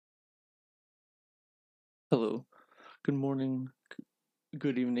Hello, good morning,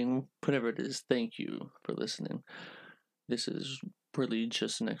 good evening, whatever it is. Thank you for listening. This is really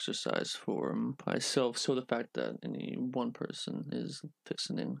just an exercise for myself, so the fact that any one person is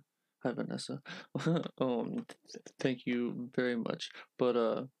listening. Hi, Vanessa. Thank you very much.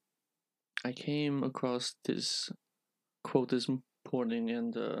 But I came across this quote this morning,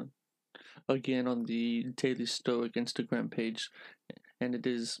 and again on the Daily Stoic Instagram page, and it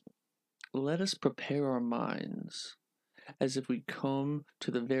is, "Let us prepare our minds as if we come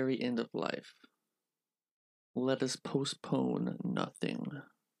to the very end of life. Let us postpone nothing."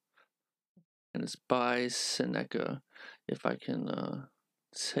 And it's by Seneca, if I can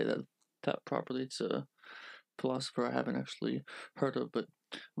say that properly. It's a philosopher I haven't actually heard of, but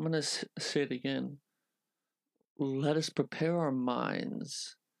I'm gonna say it again. Let us prepare our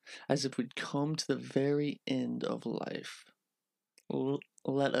minds as if we'd come to the very end of life.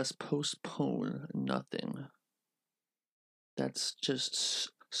 Let us postpone nothing. That's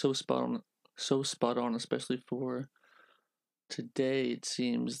just so spot on, especially for today. It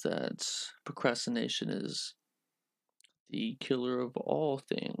seems that procrastination is the killer of all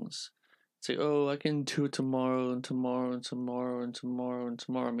things. Say, oh, I can do it tomorrow and tomorrow and tomorrow and tomorrow and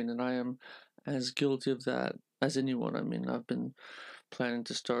tomorrow. I mean, and I am as guilty of that as anyone. I mean, I've been planning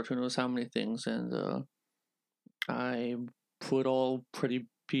to start who knows how many things, and I put all pretty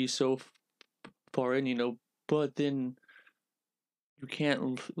be so far in, but then you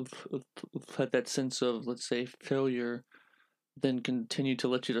can't let that sense of, let's say, failure then continue to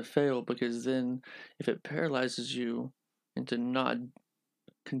let you to fail, because then if it paralyzes you into not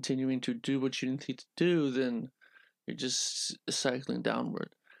continuing to do what you need to do, then you're just cycling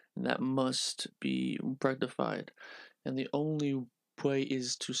downward, and that must be rectified. And the only way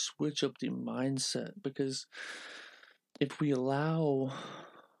is to switch up the mindset, because if we allow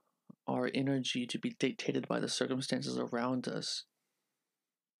our energy to be dictated by the circumstances around us,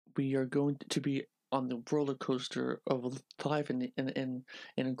 we are going to be on the roller coaster of life, and an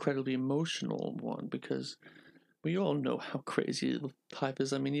incredibly emotional one, because we all know how crazy life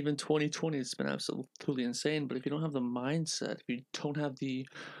is. I mean, even 2020 has been absolutely insane, but if you don't have the mindset, if you don't have the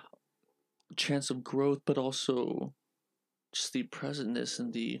chance of growth, but also just the presentness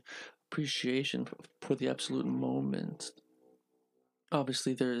and the appreciation for the absolute moment,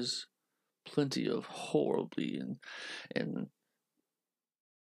 obviously there's plenty of horribly and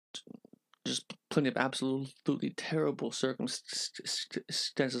just plenty of absolutely terrible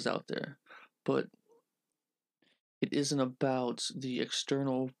circumstances out there. But it isn't about the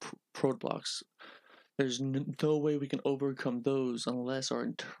external roadblocks. There's no way we can overcome those unless our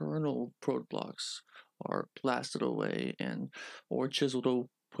internal roadblocks are blasted away and or chiseled away,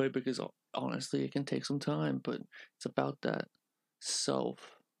 because honestly it can take some time, but it's about that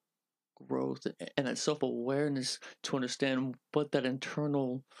self growth and that self-awareness to understand what that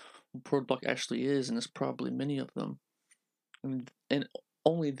internal roadblock actually is, and there's probably many of them. And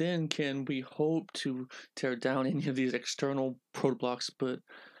only then can we hope to tear down any of these external roadblocks. But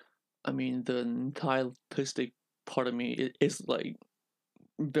I mean, the nihilistic part of me is like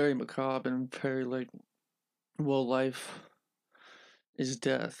very macabre and very like, well, life is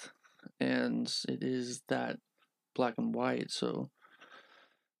death, and it is that black and white. So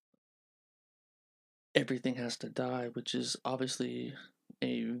everything has to die, which is obviously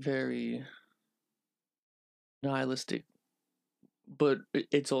a very nihilistic, but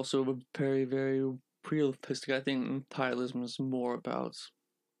it's also a very, very realistic. I think nihilism is more about,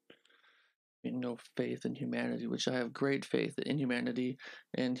 faith in humanity, which I have great faith in humanity.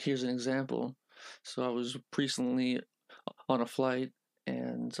 And here's an example. So I was recently on a flight,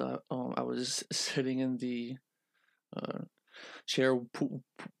 and I was sitting in the uh, chair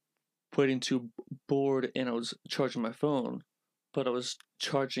waiting to board, and I was charging my phone, but I was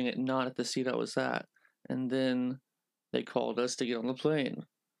charging it not at the seat I was at. And then they called us to get on the plane,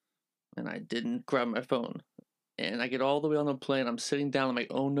 and I didn't grab my phone. And I get all the way on the plane, I'm sitting down, I'm like,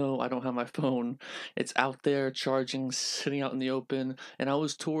 oh no, I don't have my phone. It's out there charging, sitting out in the open, and I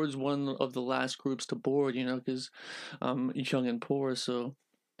was towards one of the last groups to board, because I'm young and poor, so.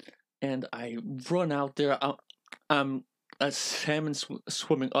 And I run out there, I'm a salmon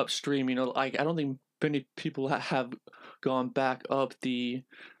swimming upstream, like, I don't think many people have gone back up the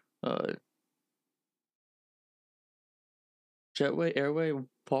uh, jetway, airway,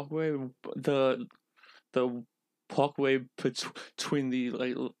 walkway, the walkway between the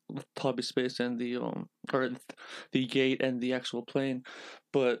like lobby space and the or the gate and the actual plane.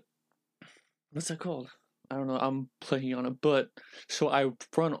 But what's that called? I don't know. I'm playing on it, but so I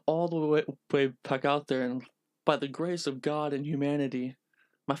run all the way back out there, and by the grace of God and humanity,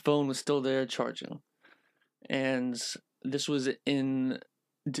 my phone was still there charging. and this was in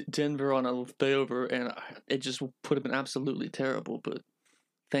Denver on a layover, and it just would have been absolutely terrible. But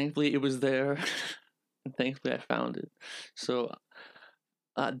thankfully, it was there, and thankfully, I found it. So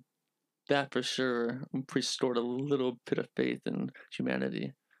uh, that for sure restored a little bit of faith in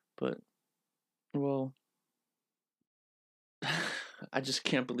humanity. But well, I just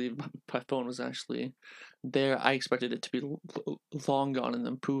can't believe my phone was actually there. I expected it to be long gone, and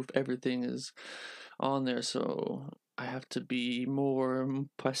then poof, everything is on there. So I have to be more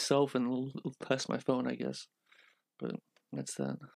myself and less my phone, I guess. But that's that.